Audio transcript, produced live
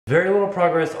Very little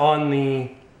progress on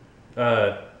the,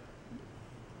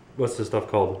 what's this stuff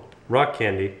called? Rock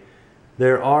candy.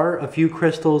 There are a few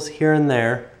crystals here and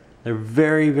there. They're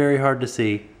very, very hard to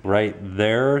see. Right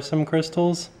there are some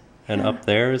crystals, and up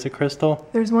there is a crystal.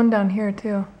 There's one down here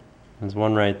too. There's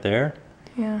one right there.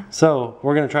 Yeah. So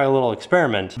we're gonna try a little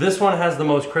experiment. This one has the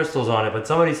most crystals on it, but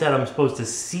somebody said I'm supposed to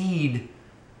seed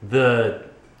the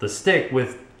stick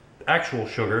with actual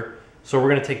sugar. So we're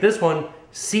gonna take this one,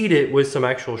 seed it with some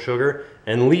actual sugar,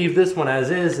 and leave this one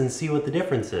as is and see what the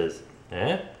difference is.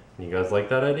 Eh? You guys like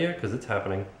that idea? Because it's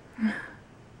happening.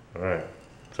 All right,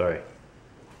 sorry.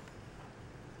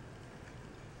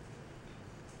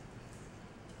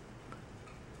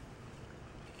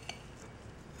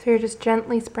 So you're just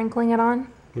gently sprinkling it on?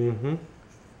 Mm-hmm.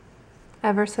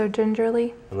 Ever so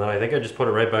gingerly? And then I think I just put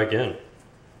it right back in.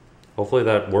 Hopefully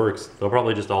that works. They'll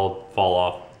probably just all fall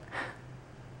off.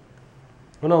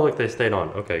 Oh no, look, they stayed on.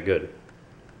 Okay, good.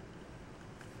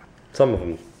 Some of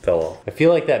them fell off. I feel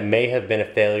like that may have been a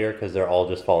failure because they're all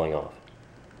just falling off.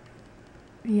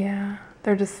 Yeah,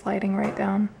 they're just sliding right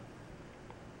down.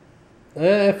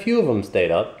 A few of them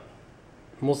stayed up.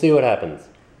 We'll see what happens.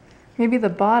 Maybe the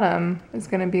bottom is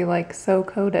going to be like so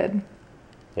coated.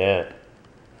 Yeah. It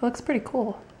looks pretty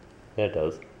cool. Yeah, it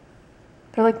does.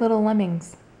 They're like little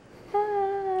lemmings.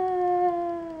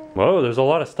 Whoa, there's a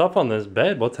lot of stuff on this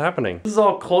bed. What's happening? This is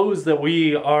all clothes that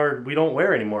we don't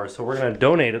wear anymore, so we're gonna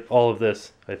donate all of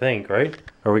this, I think, right?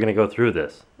 Or are we gonna go through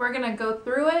this? We're gonna go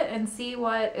through it and see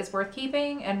what is worth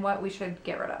keeping and what we should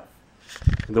get rid of.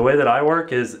 The way that I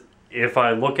work is if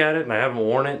I look at it and I haven't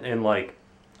worn it in like,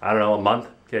 I don't know, a month,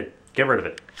 get rid of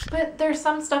it. But there's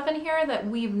some stuff in here that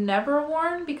we've never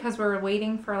worn because we're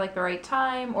waiting for like the right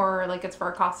time, or like it's for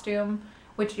a costume,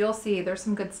 which you'll see. There's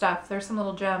some good stuff. There's some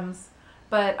little gems.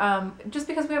 But just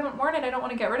because we haven't worn it, I don't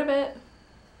want to get rid of it.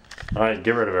 All right,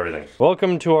 get rid of everything.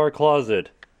 Welcome to our closet.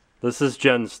 This is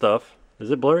Jen's stuff.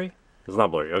 Is it blurry? It's not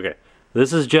blurry, okay.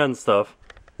 This is Jen's stuff.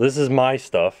 This is my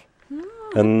stuff.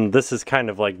 And this is kind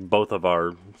of like both of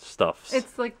our stuffs.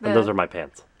 It's like the... And those are my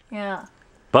pants. Yeah.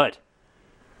 But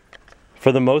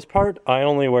for the most part, I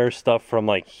only wear stuff from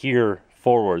like here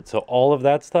forward. So all of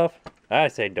that stuff, I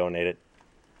say donate it.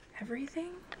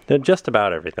 Everything? Just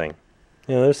about everything.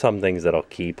 You know, there's some things that I'll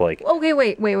keep, like... Okay,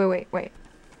 wait.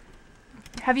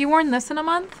 Have you worn this in a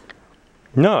month?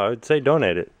 No, I'd say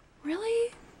donate it.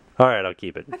 Really? Alright, I'll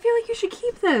keep it. I feel like you should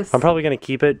keep this. I'm probably going to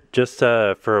keep it just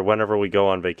for whenever we go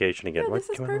on vacation again. Yeah, this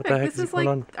is perfect. What the heck This is going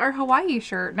like on? our Hawaii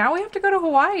shirt. Now we have to go to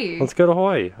Hawaii. Let's go to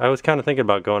Hawaii. I was kind of thinking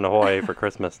about going to Hawaii for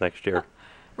Christmas next year.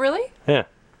 Really? Yeah.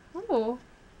 Oh.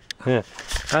 Yeah.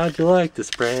 How'd you like to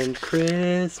spend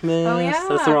Christmas? Oh, yeah.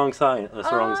 That's the wrong song. That's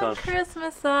the wrong song.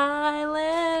 Christmas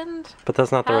Island. But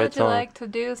that's not the right song. How'd you like to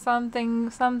do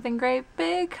something great?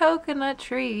 Big coconut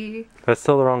tree. That's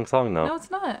still the wrong song, though. No,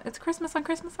 it's not. It's Christmas on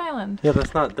Christmas Island. Yeah,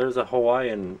 that's not. There's a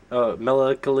Hawaiian.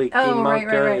 Melakaliki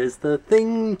right. is the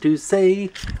thing to say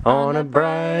on a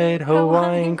bright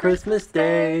Hawaiian Christmas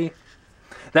day.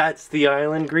 That's the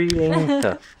island greeting.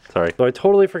 Sorry. So I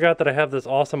totally forgot that I have this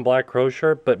awesome black crow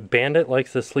shirt, but Bandit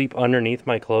likes to sleep underneath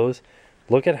my clothes.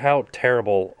 Look at how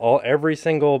terrible. Every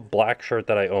single black shirt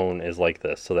that I own is like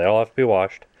this, so they all have to be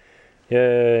washed.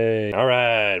 Yay.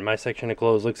 Alright, my section of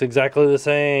clothes looks exactly the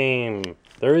same.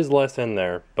 There is less in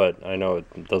there, but I know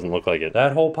it doesn't look like it.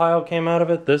 That whole pile came out of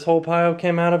it. This whole pile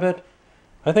came out of it.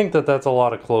 I think that that's a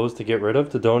lot of clothes to get rid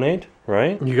of, to donate,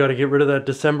 right? You got to get rid of that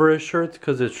December-ish shirts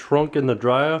because it's shrunk in the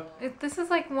dryer. This is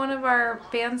like one of our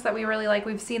bands that we really like.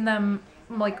 We've seen them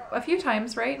like a few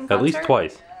times, right? In concert? At least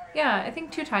twice. Yeah, I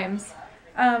think 2 times.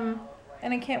 And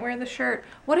I can't wear the shirt.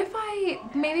 What if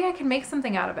maybe I can make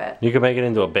something out of it? You could make it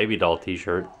into a baby doll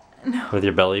t-shirt. No. With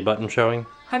your belly button showing.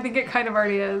 I think it kind of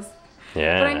already is.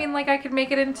 Yeah. But I mean, like, I could make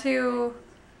it into...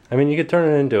 I mean, you could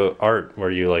turn it into art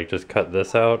where you like just cut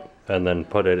this out and then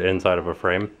put it inside of a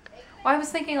frame. Well, I was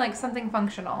thinking like something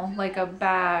functional, like a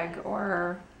bag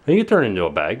or... You could turn it into a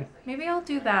bag. Maybe I'll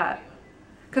do that.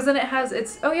 Because then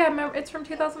oh yeah, remember, it's from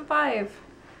 2005.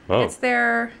 Oh. It's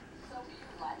their...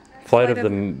 Flight of the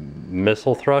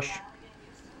Missile Thrush?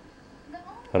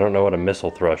 I don't know what a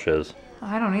missile thrush is.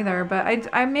 I don't either, but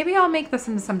maybe I'll make this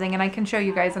into something and I can show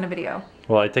you guys in a video.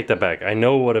 Well, I take that back. I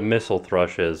know what a missile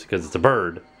thrush is because it's a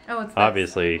bird. Oh, it's this.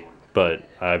 Obviously, but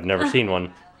I've never seen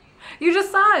one. You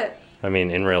just saw it. I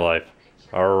mean, in real life.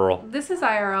 IRL. This is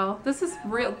IRL. This is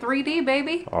real 3D,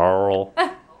 baby. IRL.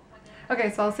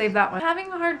 Okay, so I'll save that one. I'm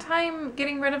having a hard time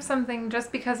getting rid of something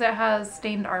just because it has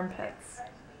stained armpits.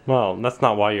 Well, that's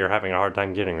not why you're having a hard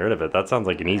time getting rid of it. That sounds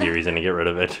like an easy reason to get rid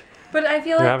of it. But I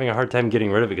feel You're like... having a hard time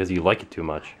getting rid of it because you like it too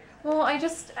much. Well,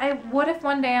 what if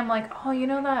one day I'm like, oh, you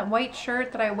know that white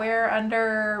shirt that I wear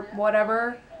under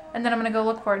whatever, and then I'm gonna go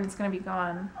look for it and it's gonna be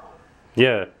gone.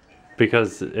 Yeah,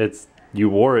 because you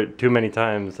wore it too many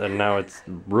times and now it's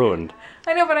ruined.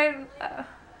 I know, but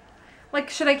like,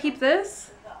 should I keep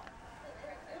this?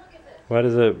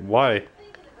 Why?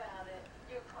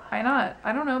 Why not?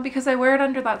 I don't know, because I wear it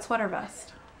under that sweater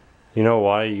vest. You know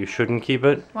why you shouldn't keep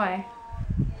it? Why?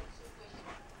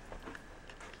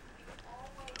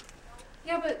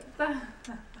 Yeah, but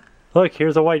Look,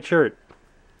 here's a white shirt.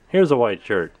 Here's a white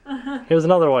shirt. Here's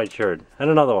another white shirt. And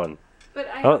another one. but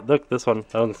I Oh, look, this one.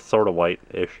 That one's sort of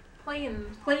white-ish. plain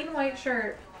white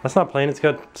shirt. That's not plain, it's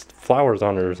got flowers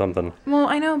on it or something. Well,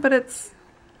 I know, but it's.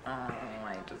 Oh,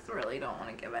 I just really don't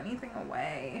want to give anything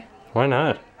away. Why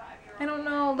not? I don't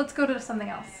know. Let's go to something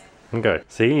else. Okay.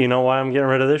 See, you know why I'm getting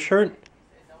rid of this shirt?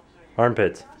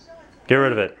 Armpits. Get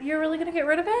rid of it. You're really gonna get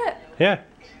rid of it? Yeah.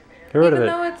 Get rid of Even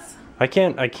it. though it's. I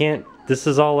can't. This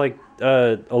is all like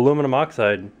aluminum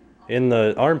oxide in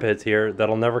the armpits here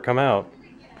that'll never come out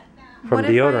from What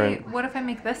deodorant. what if I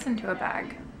make this into a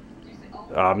bag?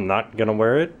 I'm not gonna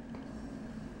wear it.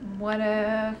 What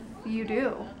if you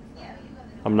do?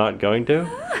 I'm not going to.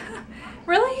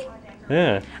 Really?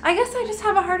 Yeah. I guess I just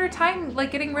have a harder time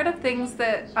like getting rid of things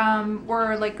that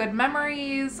were like good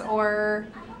memories or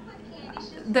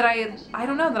that I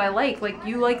don't know that I like. Like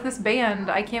you like this band.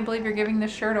 I can't believe you're giving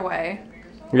this shirt away.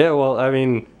 Yeah, well, I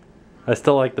mean, I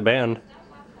still like the band.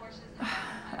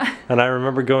 And I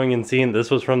remember going and seeing, this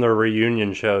was from the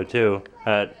reunion show too,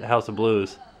 at House of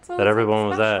Blues, So that it's, everyone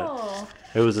was special.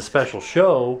 at. It was a special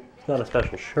show, not a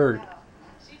special shirt.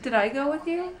 Did I go with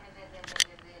you?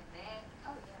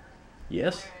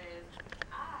 Yes.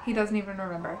 He doesn't even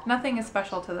remember. Nothing is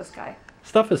special to this guy.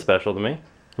 Stuff is special to me.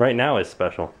 Right now is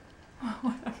special.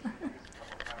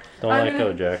 Don't I'm let gonna-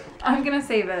 go, Jack. I'm gonna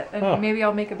save it and Oh. maybe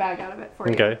I'll make a bag out of it for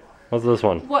you. Okay. What's this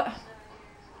one? What?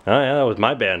 Oh yeah, that was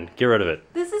my band. Get rid of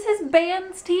it. This is his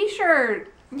band's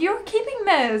t-shirt. You're keeping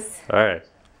this. Alright.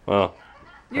 Well,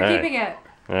 You're Alright. keeping it.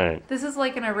 alright. This is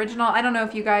like an original. I don't know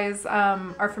if you guys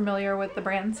are familiar with the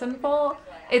brand Sinful.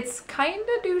 It's kind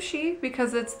of douchey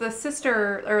because it's the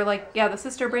sister, or like, yeah, the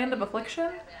sister brand of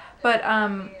Affliction. But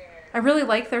I really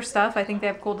like their stuff. I think they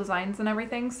have cool designs and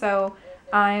everything. So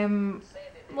I'm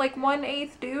like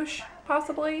 1/8 douche,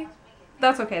 possibly.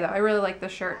 That's okay though. I really like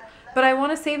this shirt. But I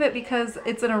want to save it because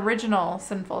it's an original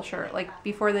Sinful shirt, like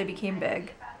before they became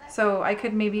big. So I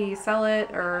could maybe sell it,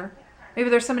 or maybe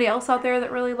there's somebody else out there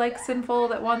that really likes Sinful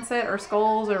that wants it, or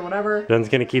Skulls, or whatever. Jen's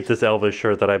gonna keep this Elvis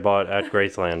shirt that I bought at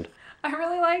Graceland. I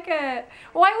really like it.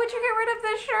 Why would you get rid of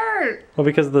this shirt? Well,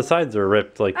 because the sides are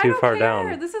ripped like I too don't far care.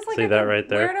 down. This is like See I that could right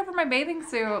wear there? it over my bathing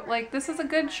suit. Like this is a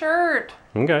good shirt.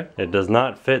 Okay. It does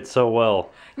not fit so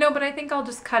well. No, but I think I'll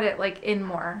just cut it like in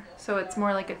more, so it's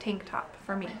more like a tank top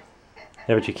for me.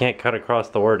 Yeah, but you can't cut across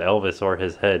the word Elvis or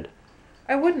his head.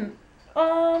 I wouldn't.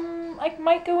 I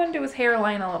might go into his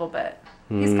hairline a little bit.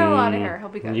 He's got a lot of hair. He'll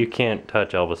be good. You can't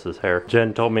touch Elvis's hair.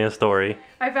 Jen told me a story.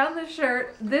 I found this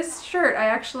shirt. This shirt, I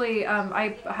actually,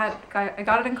 I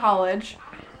got it in college,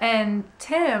 and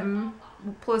Tim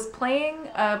was playing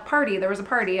a party. There was a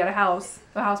party at a house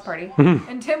party,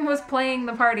 and Tim was playing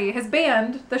the party. His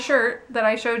band, the shirt that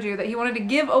I showed you that he wanted to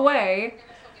give away,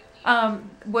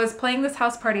 was playing this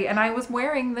house party, and I was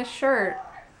wearing this shirt.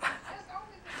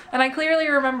 And I clearly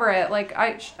remember it. Like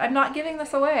I'm not giving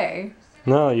this away.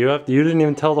 No, you didn't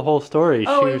even tell the whole story.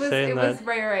 Oh, She it was saying that. was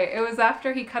right. It was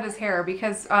after he cut his hair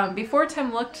because before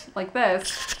Tim looked like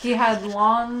this, he had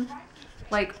long,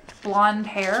 like blonde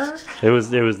hair, It was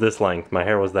this length. My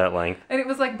hair was that length. and it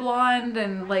was like blonde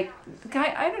and like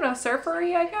I don't know,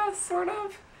 surfery, I guess, sort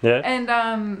of. Yeah.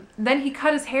 And then he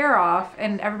cut his hair off,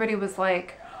 and everybody was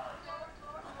like,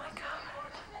 "Oh my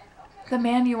god, the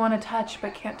man you want to touch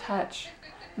but can't touch."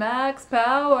 Max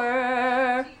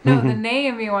Power. No, the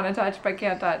name you want to touch but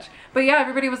can't touch. But yeah,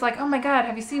 everybody was like, "Oh my god,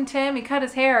 have you seen Tim? He cut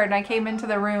his hair." And I came into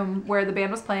the room where the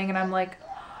band was playing, and I'm like,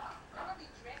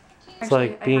 It's actually, like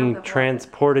I have being the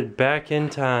transported back in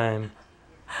time.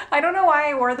 I don't know why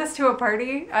I wore this to a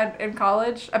party in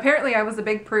college. Apparently, I was a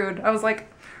big prude. I was like,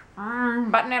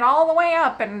 button it all the way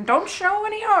up and don't show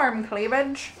any arm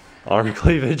cleavage. Arm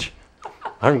cleavage.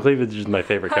 Arm cleavage is my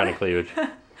favorite kind of cleavage.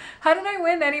 How did I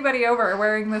win anybody over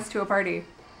wearing this to a party?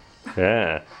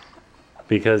 Yeah.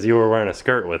 Because you were wearing a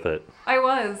skirt with it. I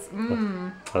was.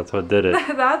 That's what did it.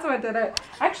 That's what did it.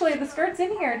 Actually, the skirt's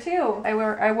in here too.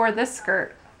 I wore this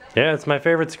skirt. Yeah, it's my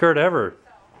favorite skirt ever.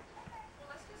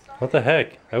 What the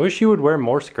heck? I wish you would wear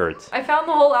more skirts. I found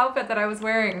the whole outfit that I was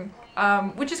wearing,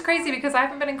 which is crazy because I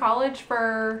haven't been in college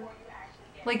for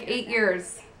like 8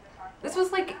 years. This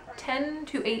was like 10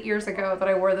 to 8 years ago that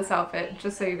I wore this outfit,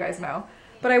 just so you guys know.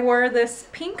 But I wore this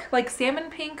pink, like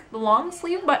salmon pink, long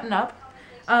sleeve button up,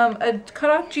 a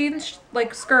cutoff jeans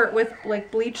like skirt with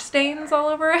like bleach stains all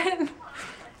over it,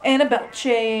 and a belt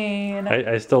chain.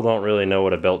 I still don't really know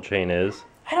what a belt chain is.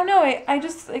 I don't know,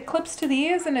 it clips to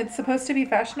these and it's supposed to be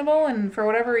fashionable, and for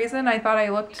whatever reason I thought I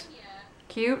looked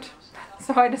cute,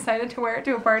 so I decided to wear it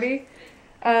to a party.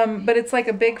 But it's like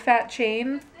a big fat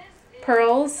chain,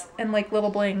 pearls, and like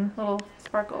little bling, little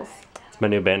sparkles. My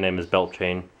new band name is Belt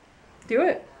Chain. Do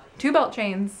it. 2 belt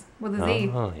chains with a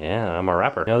Z. Oh, yeah, I'm a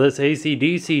rapper. Now, this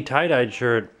AC/DC tie-dyed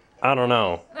shirt, I don't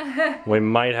know. We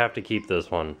might have to keep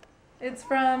this one. It's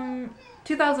from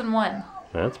 2001.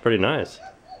 That's pretty nice.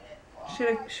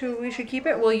 We should keep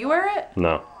it? Will you wear it?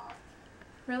 No.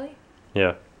 Really?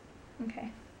 Yeah.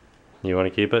 Okay. You want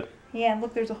to keep it? Yeah,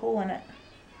 look, there's a hole in it.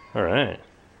 All right.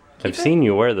 I've it? seen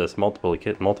you wear this multiple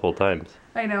times.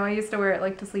 I know, I used to wear it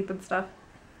like to sleep and stuff.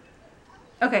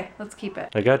 Okay, let's keep it.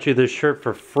 I got you this shirt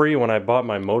for free when I bought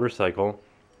my motorcycle.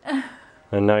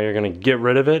 And now you're going to get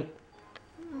rid of it?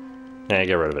 Yeah,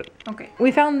 get rid of it. Okay.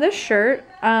 We found this shirt.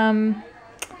 Hold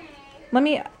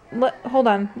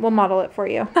on. We'll model it for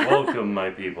you. Welcome, my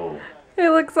people.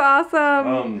 It looks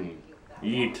awesome.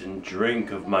 Eat and drink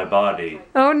of my body.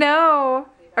 Oh no.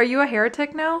 Are you a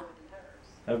heretic now?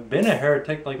 I've been a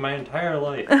heretic like my entire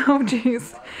life. Oh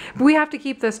jeez. We have to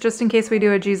keep this just in case we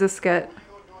do a Jesus skit.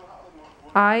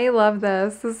 I love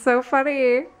this. This is so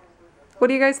funny. What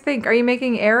do you guys think? Are you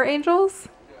making air angels?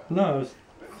 No, I was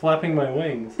flapping my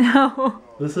wings. No.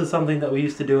 This is something that we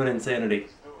used to do in Insanity.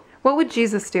 What would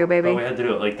Jesus do, baby? Oh, we had to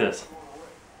do it like this.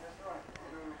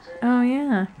 Oh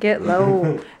yeah. Get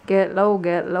low. Get low,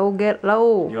 get low, get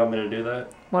low. You want me to do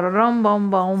that? Ba-da-dum bum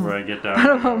bum. Where I get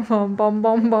down. Bum bum bum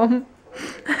bum bum.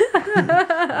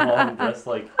 While I'm dressed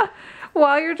like...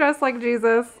 While you're dressed like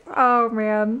Jesus. Oh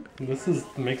man. This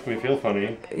makes me feel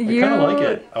funny. You... I kind of like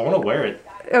it. I want to wear it.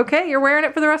 Okay, you're wearing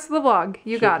it for the rest of the vlog.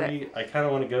 You got it. I kind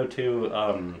of want to go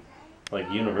to like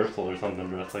Universal or something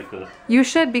dressed like this. You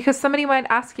should, because somebody might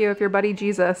ask you if you're Buddy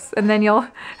Jesus, and then you'll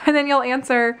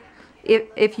answer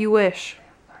if you wish.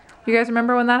 You guys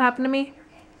remember when that happened to me?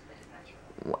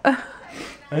 I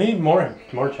need more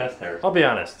chest hair. I'll be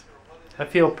honest. I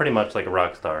feel pretty much like a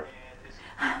rock star.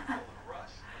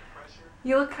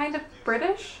 You look kind of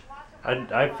British.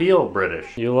 I feel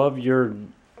British. You love your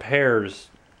pears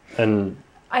and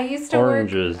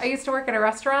oranges. I used to work at a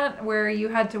restaurant where you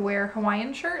had to wear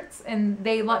Hawaiian shirts, and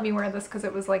they let me wear this because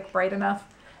it was like bright enough.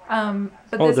 But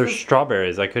oh, there's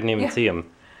strawberries. I couldn't even see them.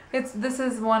 This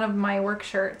is one of my work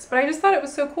shirts, but I just thought it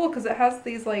was so cool because it has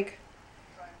these like,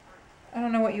 I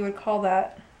don't know what you would call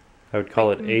that. I would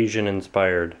call it Asian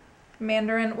inspired.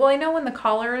 Mandarin. Well, I know when the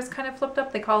collar is kind of flipped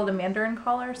up, they call it a Mandarin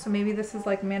collar. So maybe this is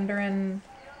like Mandarin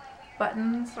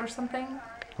buttons or something.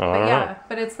 But yeah,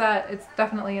 but it's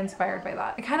definitely inspired by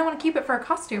that. I kind of want to keep it for a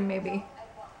costume, maybe.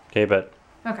 Okay, but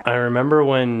okay. I remember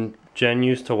when Jen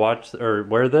used to watch or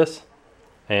wear this,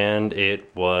 and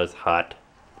it was hot.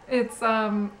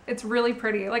 It's really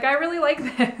pretty. Like, I really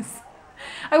like this.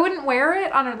 I wouldn't wear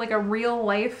it on a real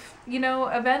life,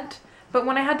 event, but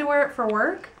when I had to wear it for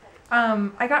work,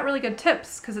 I got really good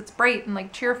tips because it's bright and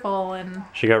like cheerful and.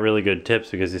 She got really good tips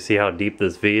because you see how deep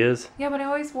this V is? Yeah, but I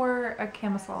always wore a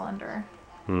camisole under.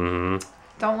 Mm-hmm.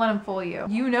 Don't let him fool you.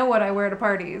 You know what I wear to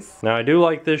parties. Now, I do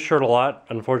like this shirt a lot.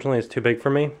 Unfortunately, it's too big for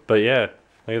me. But yeah,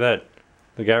 look at that.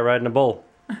 The guy riding a bull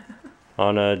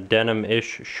on a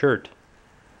denim-ish shirt.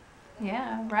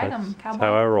 Yeah, ride him, cowboy. That's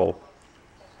how I roll.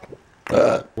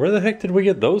 Where the heck did we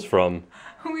get those from?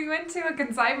 We went to a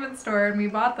consignment store and we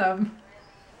bought them.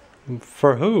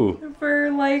 For who?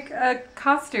 For like a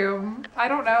costume. I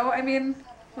don't know. I mean,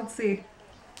 let's see.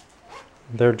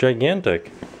 They're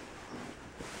gigantic.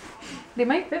 They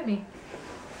might fit me.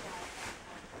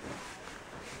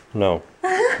 No.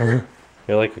 You're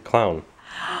like a clown.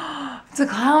 It's a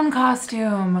clown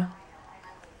costume.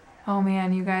 Oh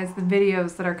man, you guys, the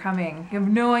videos that are coming. You have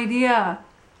no idea.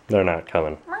 They're not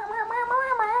coming.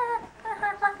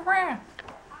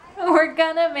 We're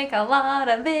gonna make a lot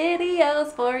of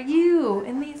videos for you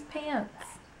in these pants.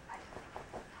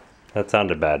 That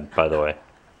sounded bad, by the way.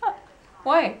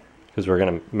 Why? Because we're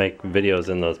gonna make videos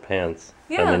in those pants.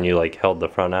 Yeah. And then you like held the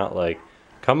front out like,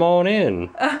 come on in.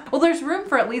 Well, there's room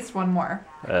for at least one more.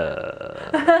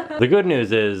 The good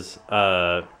news is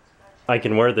I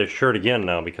can wear this shirt again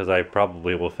now because I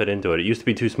probably will fit into it. It used to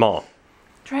be too small.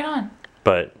 Try it on.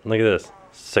 But look at this.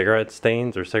 Cigarette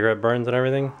stains or cigarette burns and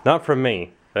everything. Not from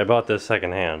me. I bought this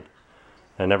secondhand.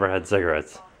 I never had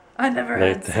cigarettes. I never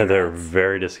had cigarettes. They're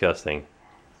very disgusting.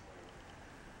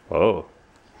 Whoa.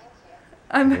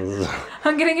 I'm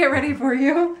getting it ready for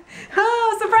you.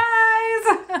 Oh,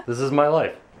 surprise! This is my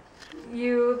life.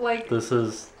 You like... This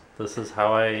is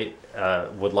how I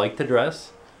would like to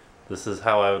dress. This is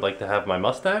how I would like to have my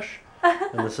mustache.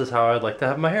 And this is how I would like to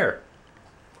have my hair.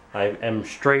 I am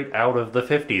straight out of the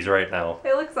 50s right now.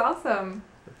 It looks awesome.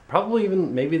 Probably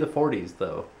even maybe the 40s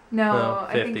though. No,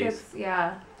 50s. I think it's,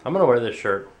 yeah. I'm gonna wear this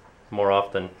shirt more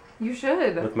often. You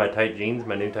should. With my tight jeans,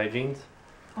 my new tight jeans.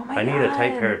 Oh my God. I need a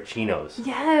tight pair of chinos.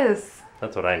 Yes.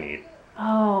 That's what I need.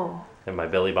 Oh. And my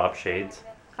Billy Bop shades.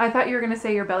 I thought you were going to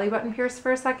say your belly button pierced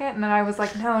for a second, and then I was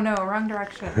like, no, wrong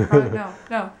direction.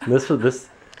 No.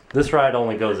 This ride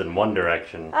only goes in one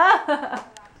direction.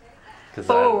 Because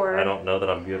I don't know that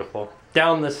I'm beautiful.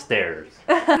 Down the stairs.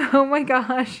 Oh my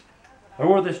gosh. I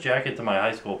wore this jacket to my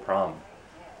high school prom.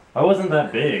 I wasn't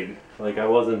that big. Like, I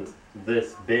wasn't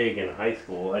this big in high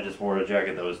school. I just wore a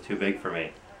jacket that was too big for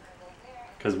me.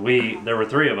 Because there were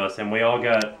 3 of us, and we all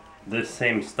got this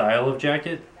same style of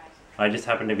jacket. I just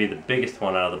happened to be the biggest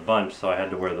one out of the bunch, so I had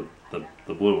to wear the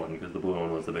blue one, because the blue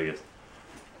one was the biggest.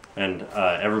 And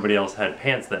everybody else had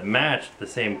pants that matched the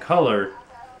same color,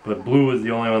 but blue was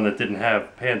the only one that didn't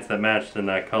have pants that matched in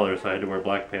that color, so I had to wear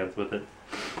black pants with it.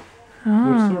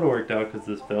 Which sort of worked out, because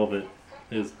this velvet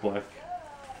is black.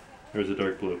 Or is it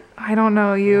dark blue? I don't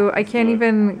know. I can't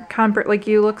even comprehend. Like,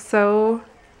 you look so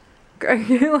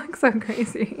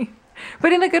crazy.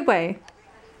 But in a good way.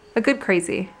 A good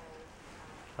crazy.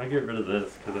 I get rid of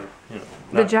this, because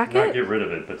the jacket? Not get rid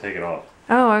of it, but take it off.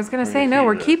 Oh, I was going to say, no,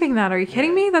 we're keeping that. Are you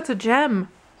kidding me? That's a gem.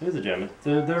 It is a gem.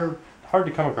 They're hard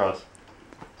to come across.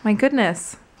 My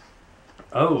goodness.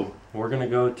 Oh, we're gonna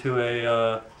go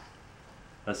to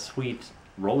a sweet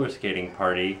roller skating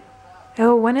party.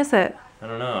 Oh, when is it? I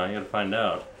don't know. I gotta find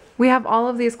out. We have all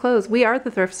of these clothes. We are the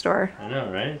thrift store. I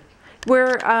know, right?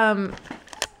 We're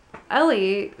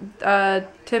Ellie,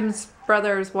 Tim's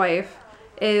brother's wife,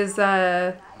 is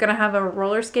gonna have a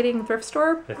roller skating thrift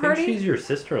store party. I think she's your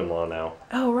sister-in-law now.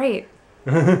 Oh, right.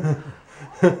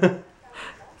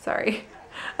 Sorry.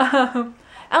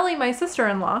 Ellie, my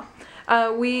sister-in-law,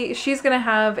 she's gonna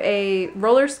have a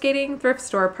roller skating thrift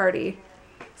store party.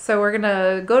 So we're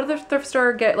gonna go to the thrift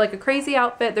store, get like a crazy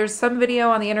outfit. There's some video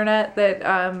on the internet that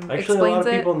Actually, explains a lot of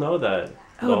it. people know that.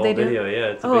 Oh, they do? Video,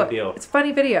 yeah, it's a big deal. It's a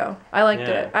funny video. I liked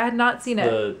it. I had not seen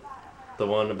it. The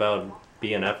one about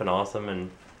being effing awesome and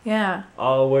yeah.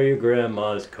 I'll wear your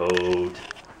grandma's coat.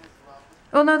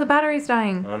 Oh no, the battery's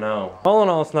dying. Oh no. All in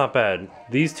all, it's not bad.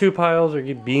 These 2 piles are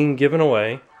being given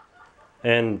away.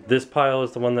 And this pile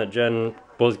is the one that Jen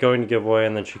was going to give away,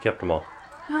 and then she kept them all.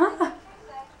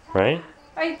 Right?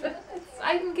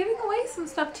 I'm giving away some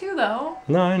stuff too, though.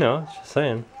 No, I know. It's just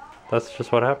saying. That's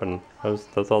just what happened.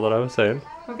 That's all that I was saying.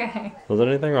 Okay. Wasn't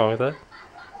anything wrong with that.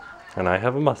 And I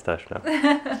have a mustache now.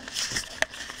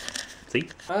 See?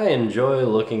 I enjoy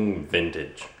looking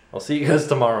vintage. I'll see you guys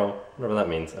tomorrow. Whatever that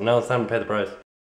means. And now it's time to pay the price.